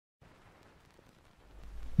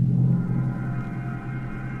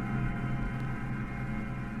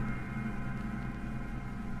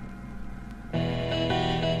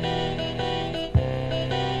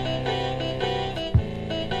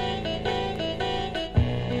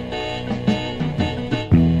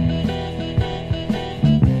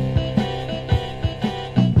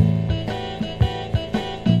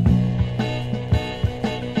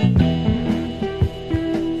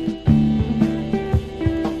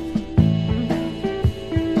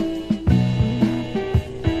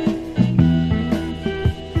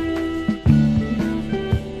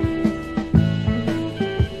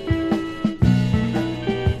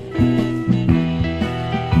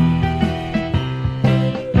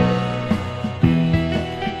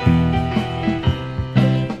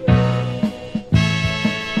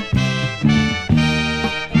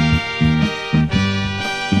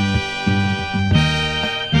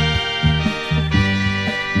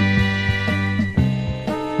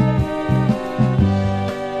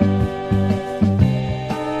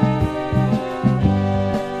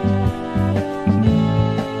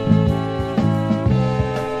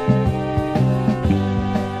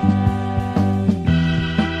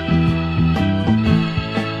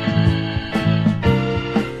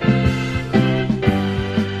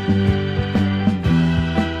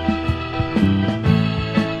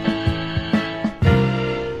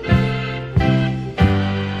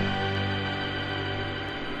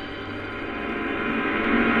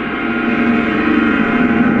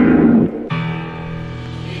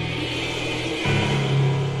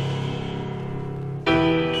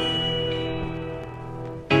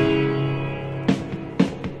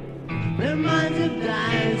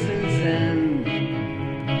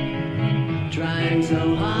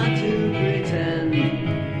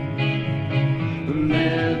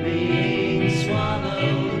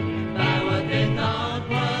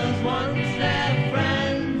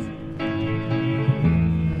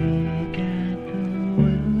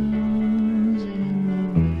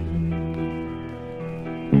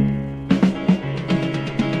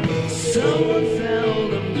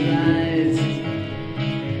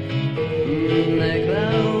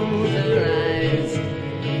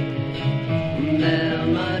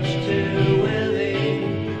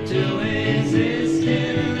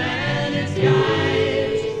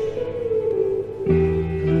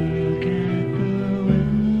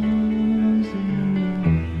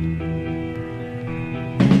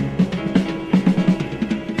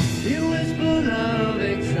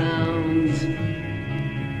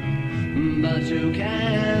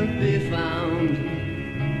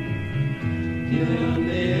You're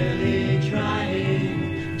merely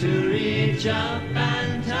trying to reach up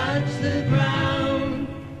and touch the ground.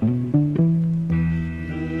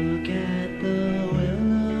 Look at the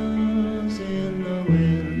willows in the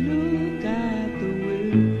wind. Look at the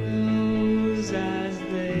willows as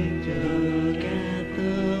they jump. Look at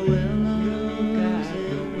the willows in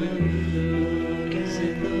the wind. Look at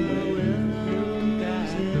the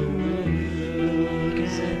willows in the wind. Look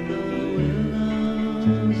at the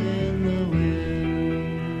willows in the wind.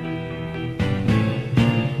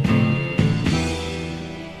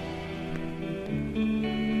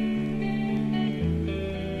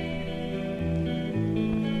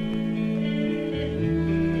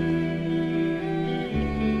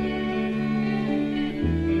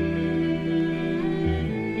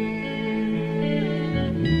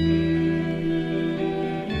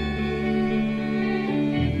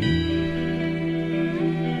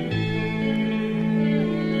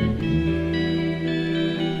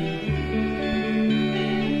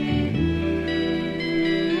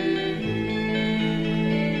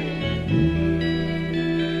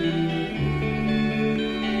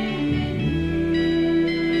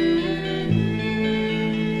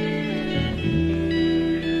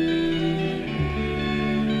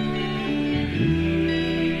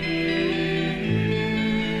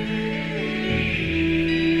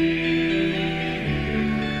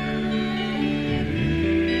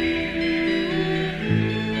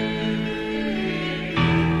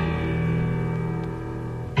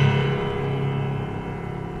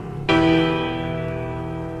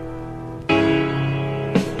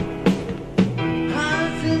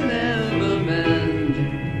 Hearts will never mend,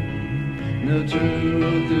 no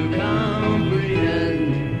truth to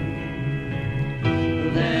comprehend.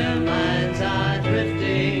 Their minds are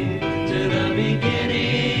drifting to the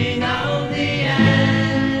beginning of the end.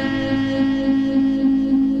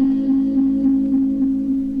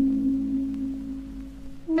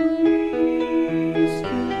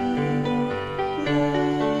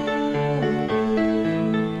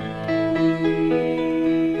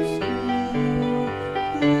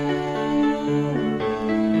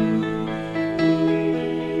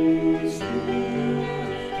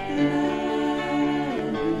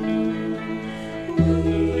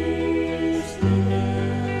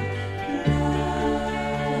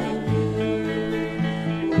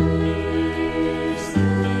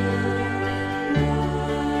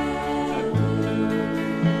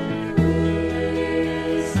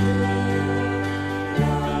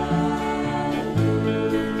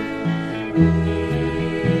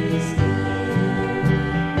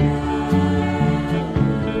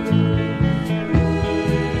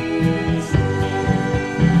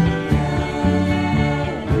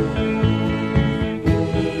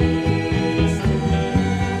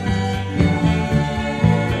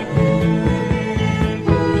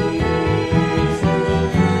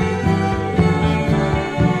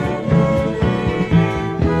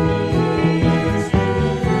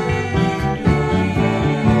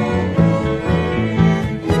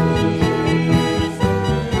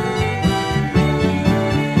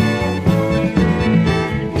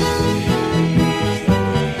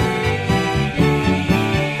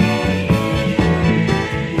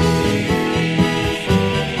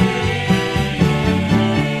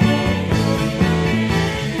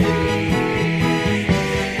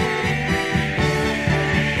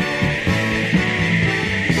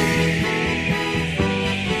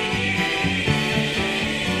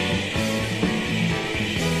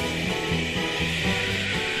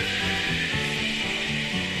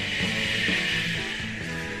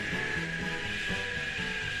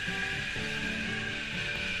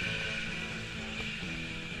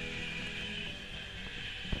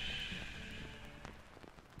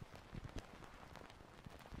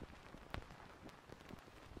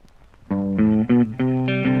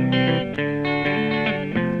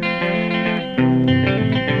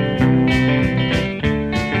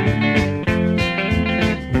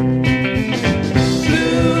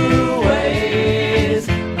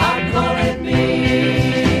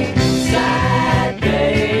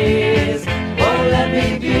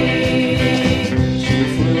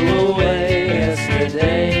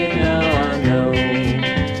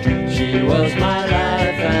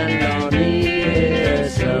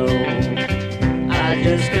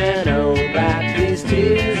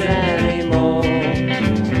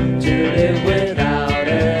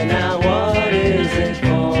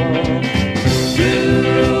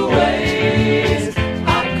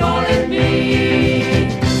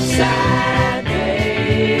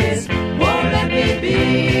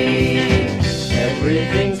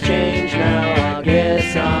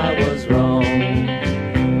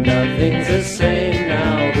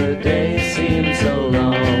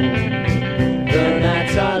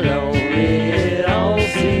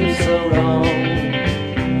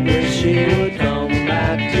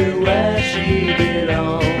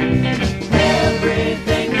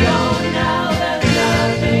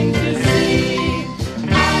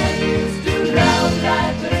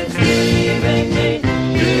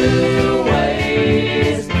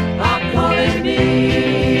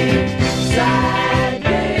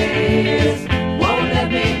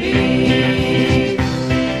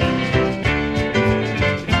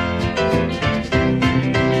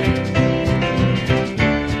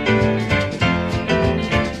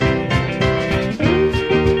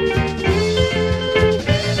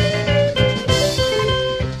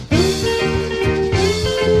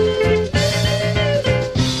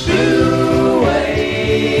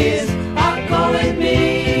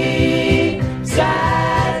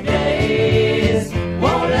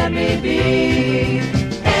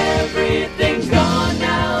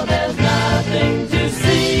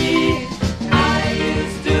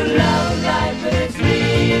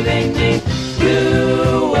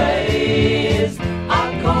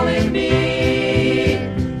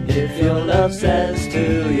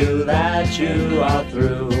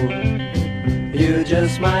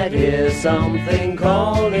 just might hear something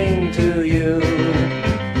calling to you.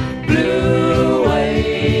 Blue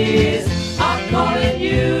waves are calling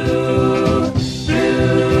you.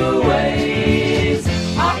 Blue waves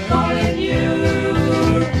are calling you.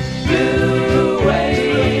 Blue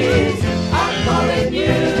waves are calling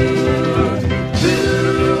you.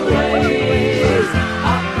 Blue waves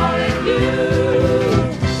are calling you.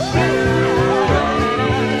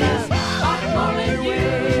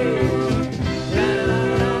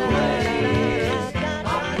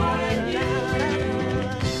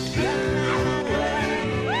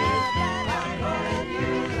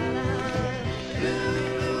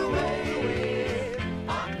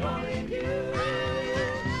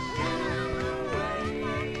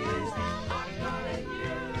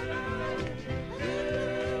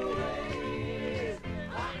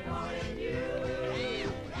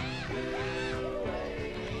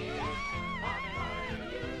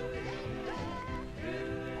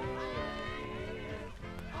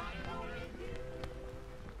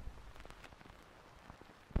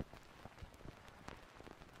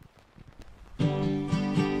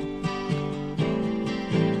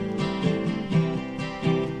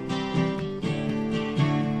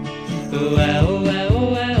 Well,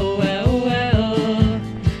 well, well, well, well,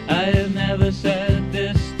 I have never said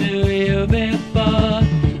this to you before.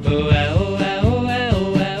 Well, well,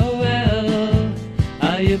 well, well, well,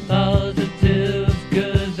 are you positive?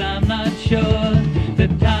 'Cause I'm not sure. The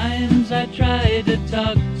times I tried to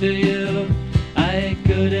talk to you, I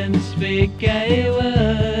couldn't speak a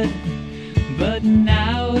word. But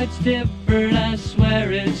now it's different, I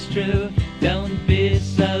swear it's true. Don't be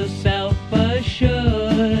so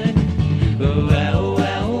self-assured. Well, well,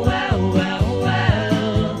 well, well,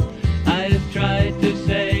 well, I've tried to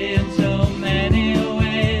say in so many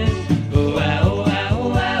ways. Well, well,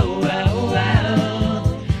 well, well,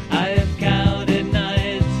 well, I've counted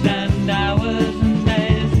nights and hours and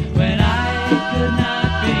days when I could not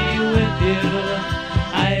be with you.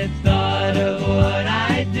 I thought of what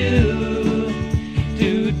I do to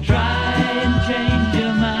try and change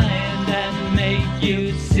your mind and make you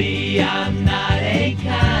see I'm not a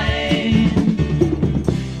kind.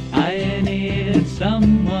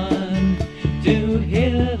 Someone to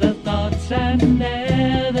hear the thoughts and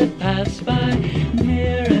air that pass by,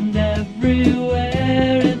 near and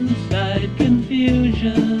everywhere inside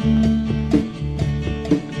confusion.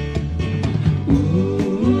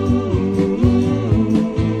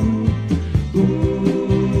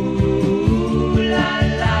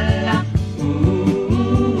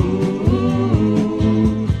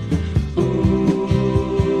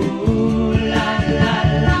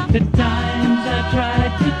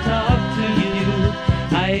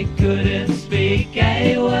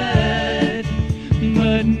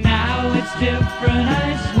 Different,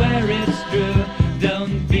 I swear it's true.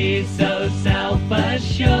 Don't be so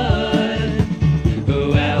self-assured. Well,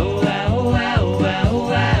 well, well, well,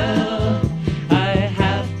 well, I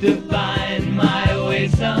have to find my way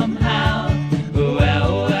somehow. Well,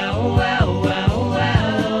 well, well, well,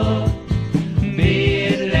 well, be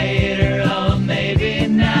it later or maybe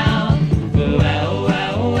now. Well, well,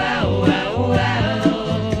 well, well,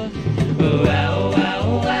 well,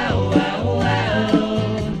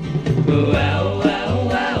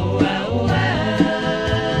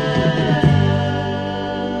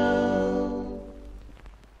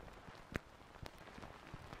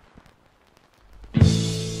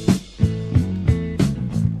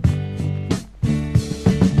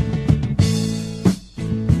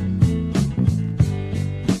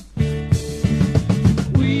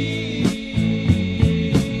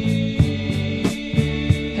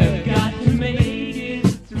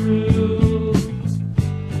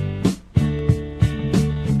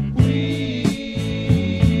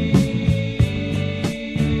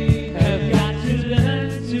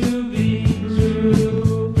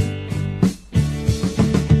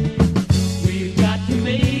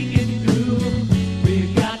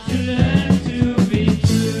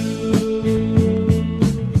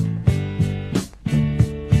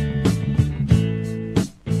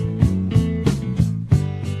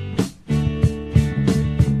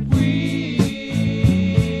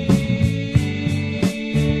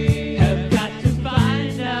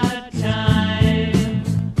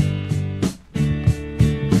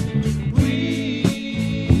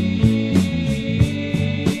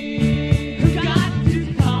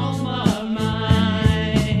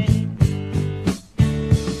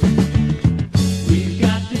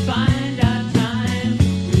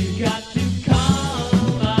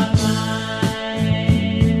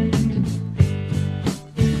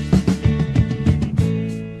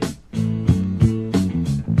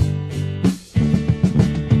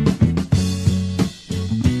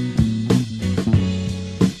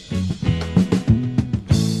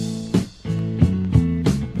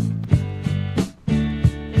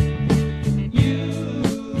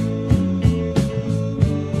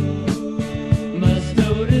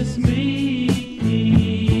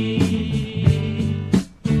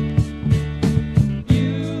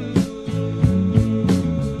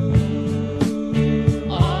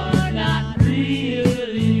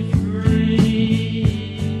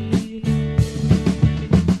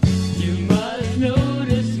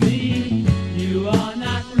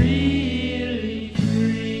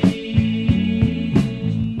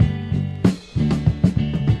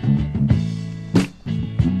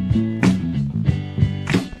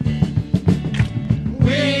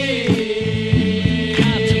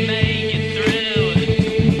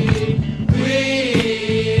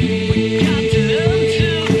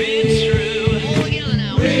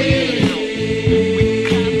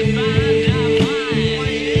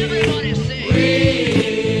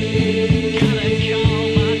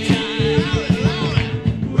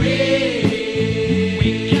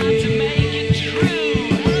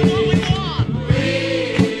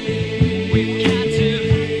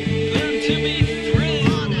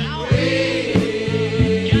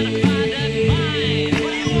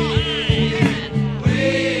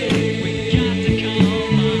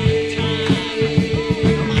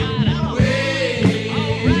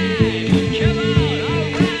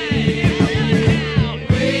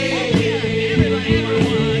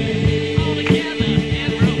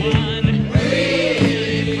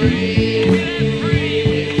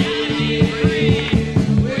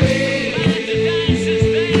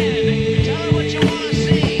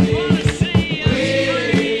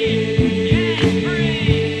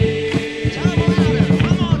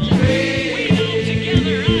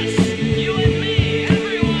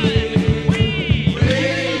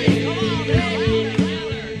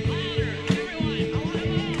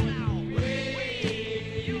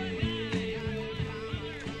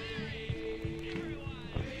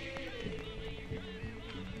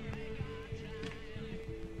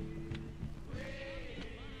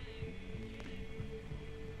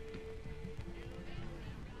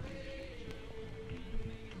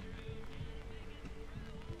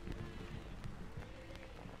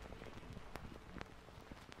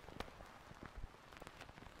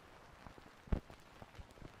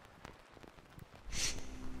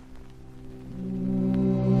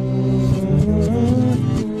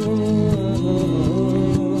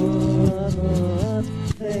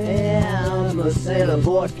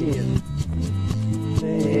 Yeah,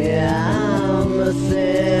 I'm a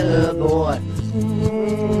sailor boy.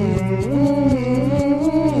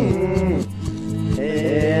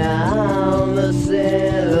 Yeah, I'm a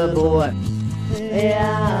sailor boy.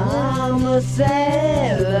 Yeah, I'm a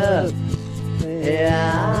sailor.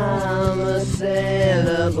 Yeah, I'm a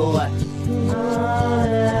sailor boy. On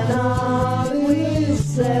and on we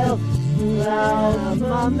sail. Now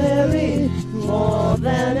my Mary, more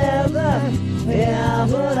than ever. Yeah,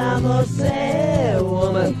 but I'm a sail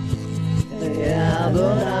woman. Yeah,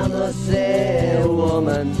 but I'm a sail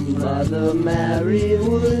woman. Mother Mary,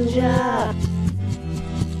 would ya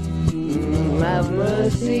have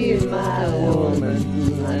mercy, my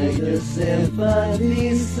woman? Like your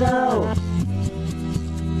sympathy so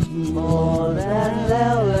more than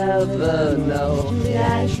they'll ever know.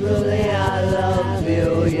 Naturally, I love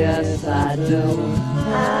you, yes I do.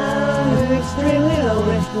 I'm extremely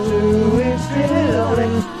lonely, too extremely lonely.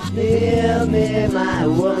 Hear me, my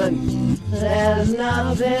woman. There's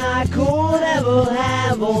nothing I could ever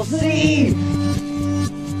have or see.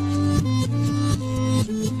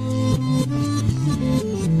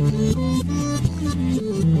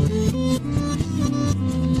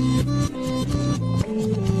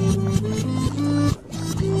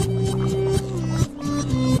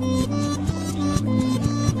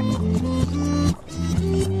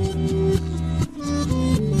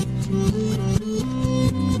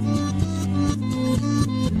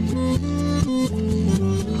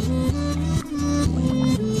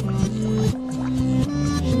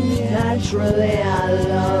 Naturally, I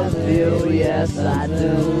love you, yes I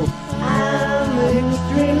do. I'm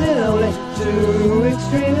extremely lonely, too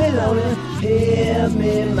extremely lonely. Hear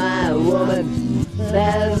me, my woman.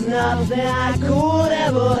 There's nothing I could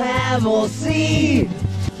ever have or see.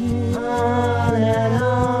 On and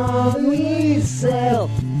on we sail.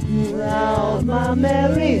 Round my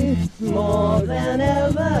Mary, more than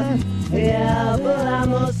ever. Yeah, but I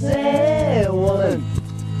must say, woman.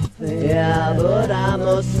 Yeah, but I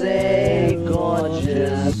must say,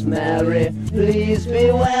 gorgeous Mary, please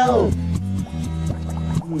be well.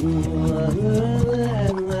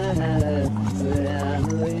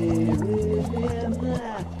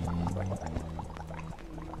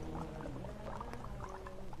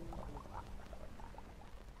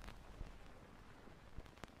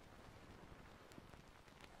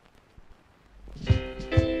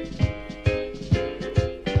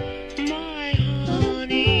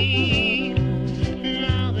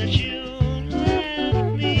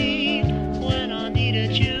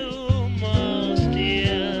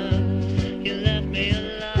 You left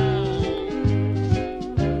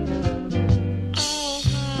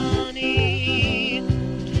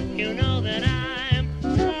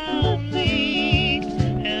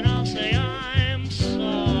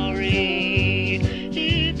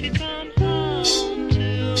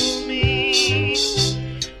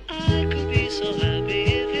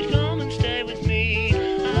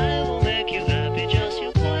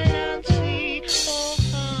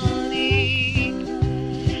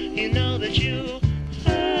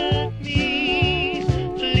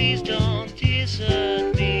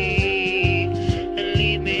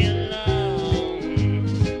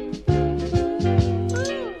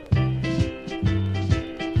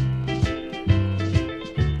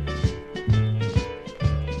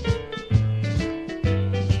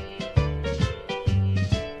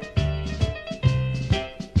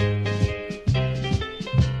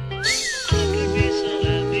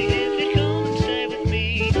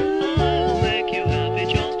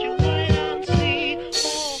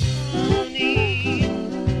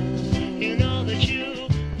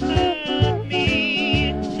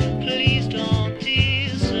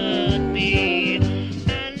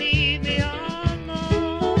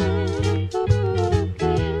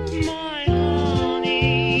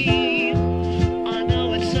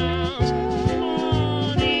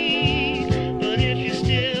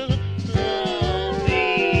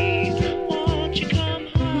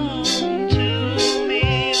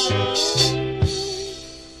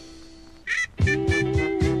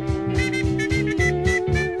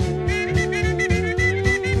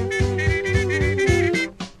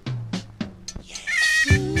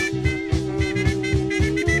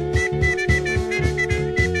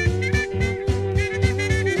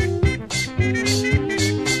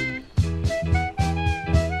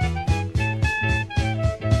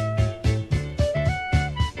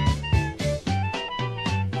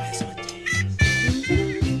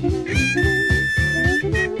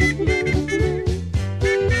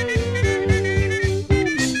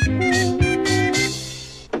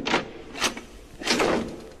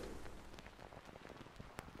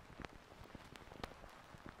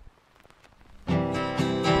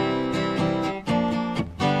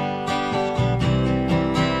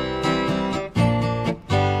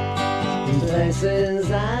places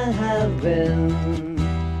I have been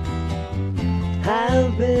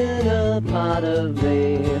a part of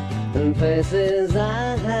me, and places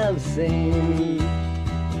I have seen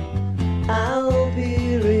I'll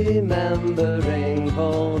be remembering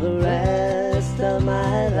for the rest of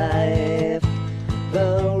my life,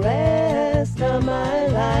 the rest of my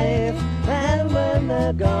life. And when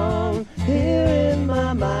they're gone, here in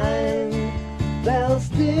my mind, they'll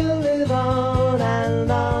still live on and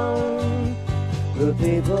on. The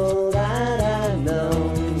people that I've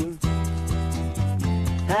known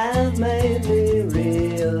have made me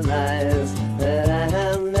realize that I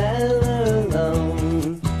am never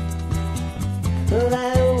alone.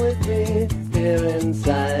 Lie with me here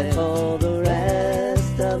inside for the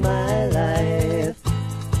rest of my life,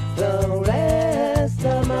 the rest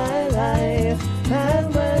of my life.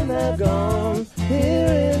 And when they're gone,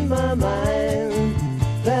 here in my mind,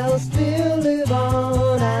 they'll still live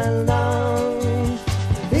on and on.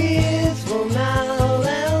 Years from now,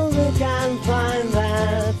 they'll look and find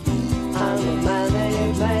that I'm the man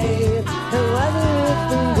they made, and whether it's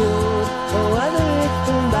been good or whether it's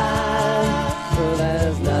been bad, so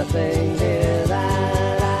there's nothing here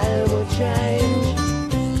that I would change.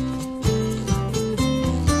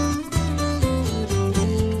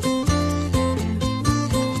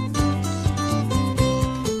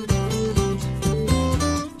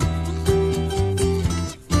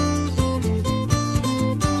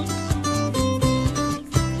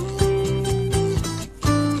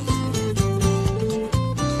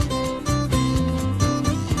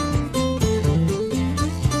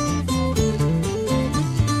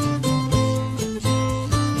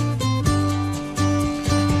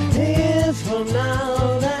 Years from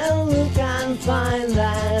now, they'll look and find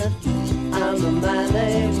that I'm the man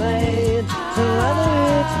they made. So whether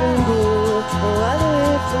it's been good or whether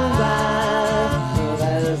it's been bad, so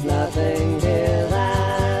there's nothing here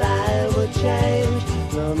that I would change.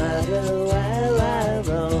 No matter where I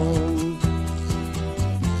roam,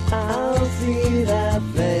 I'll see that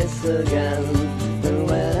face again. And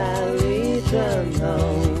when I return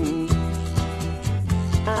home,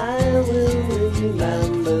 I will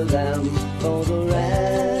remember them for the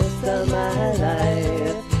rest of my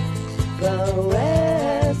life, the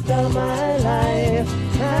rest of my life.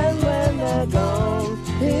 And when they're gone,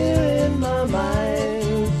 here in my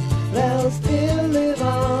mind, they'll still live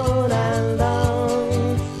on and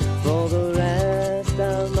on for the rest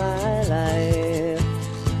of my life,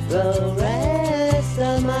 the rest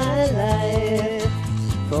of my life,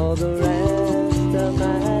 for the rest of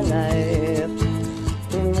my life.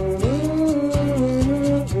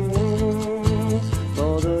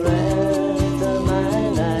 For the rest of my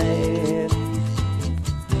life,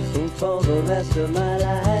 for the rest of my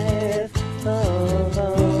life. Oh, oh,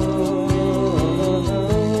 oh, oh, oh.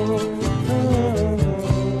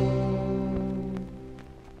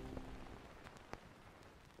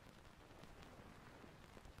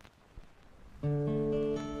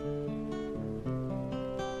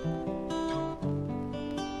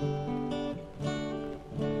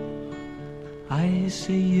 I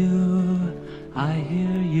see you, I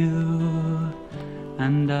hear you,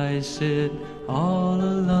 and I sit all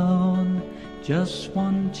alone. Just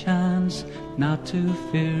one chance not to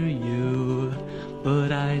fear you,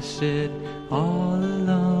 but I sit all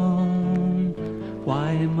alone.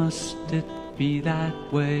 Why must it be that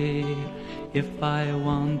way? If I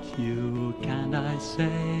want you, can't I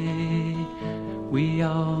say? We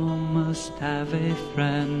all must have a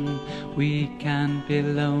friend. We can't be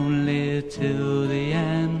lonely till the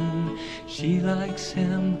end. She likes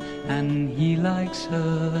him and he likes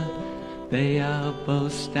her. They are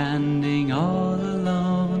both standing all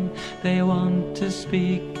alone. They want to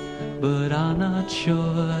speak but are not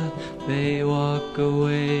sure. They walk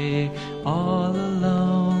away all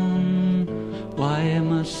alone. Why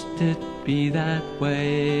must it be that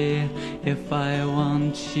way? If I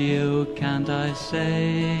want you, can't I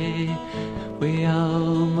say? We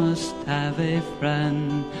all must have a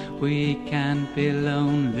friend. We can't be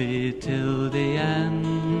lonely till the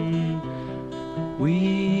end.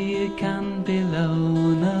 We can be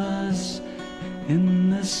loners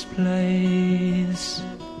in this place.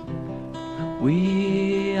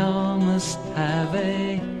 We all must have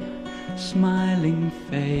a smiling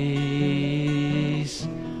face.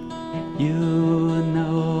 You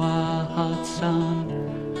know our hearts aren't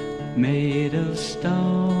made of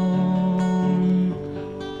stone.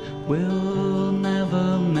 We'll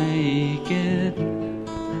never make it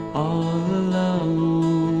all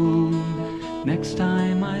alone. Next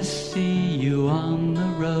time I see you on the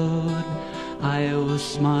road, I will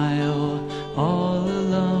smile all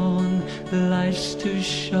alone. Life's too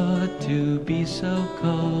short sure to be so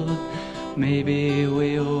cold. Maybe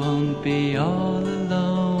we won't be all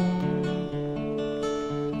alone.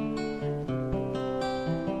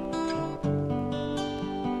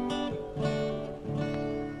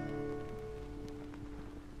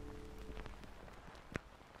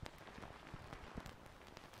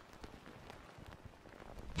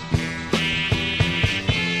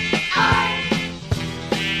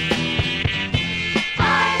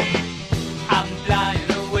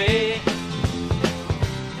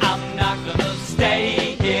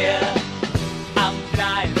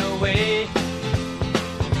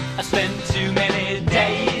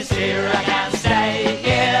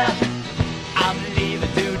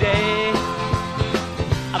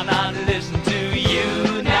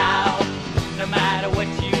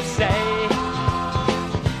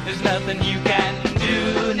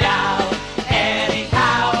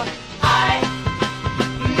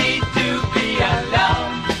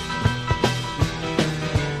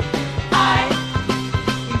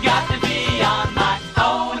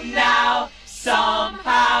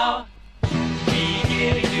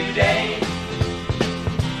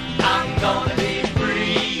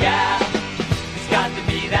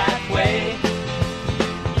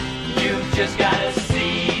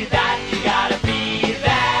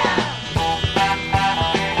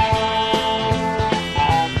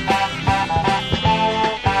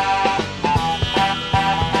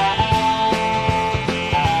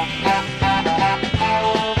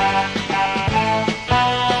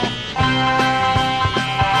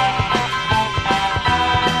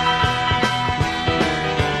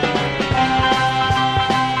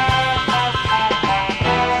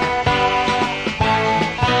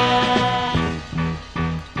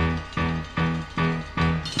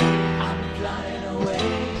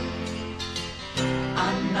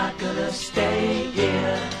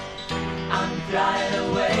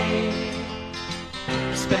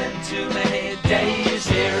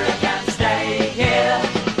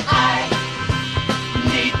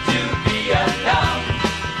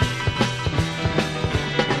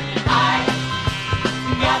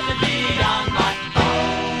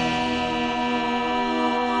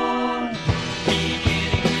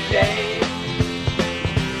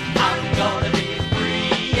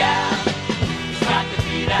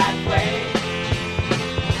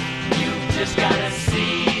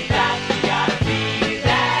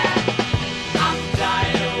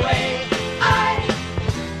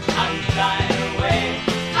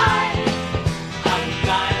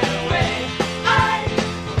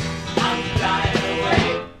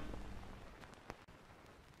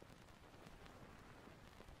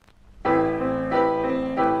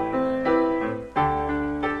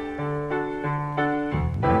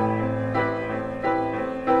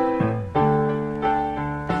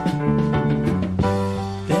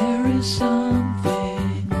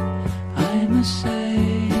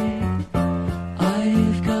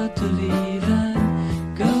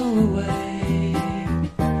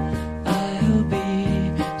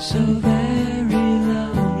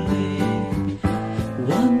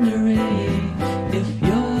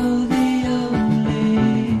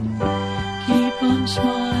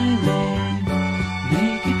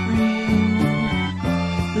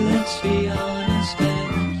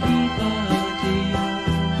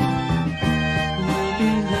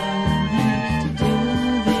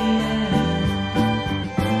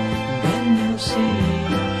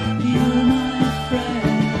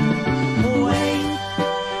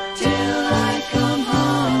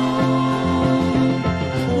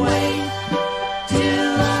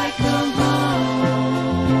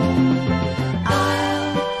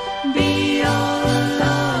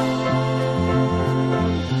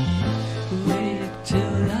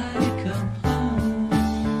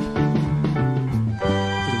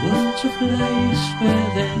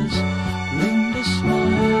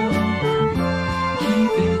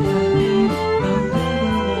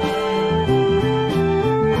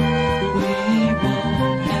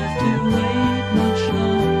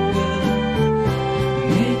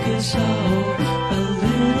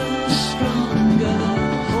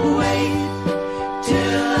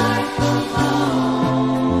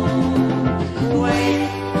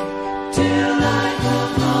 Till I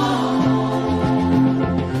come home,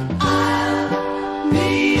 I'll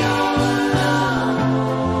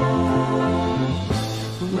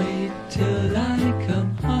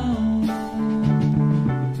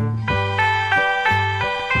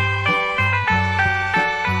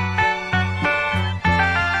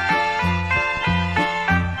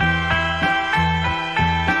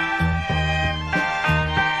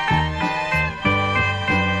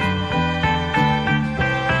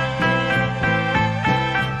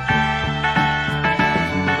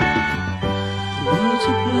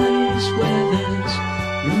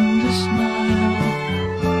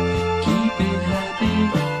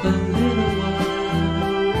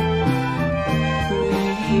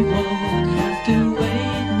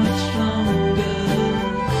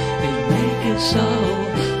saw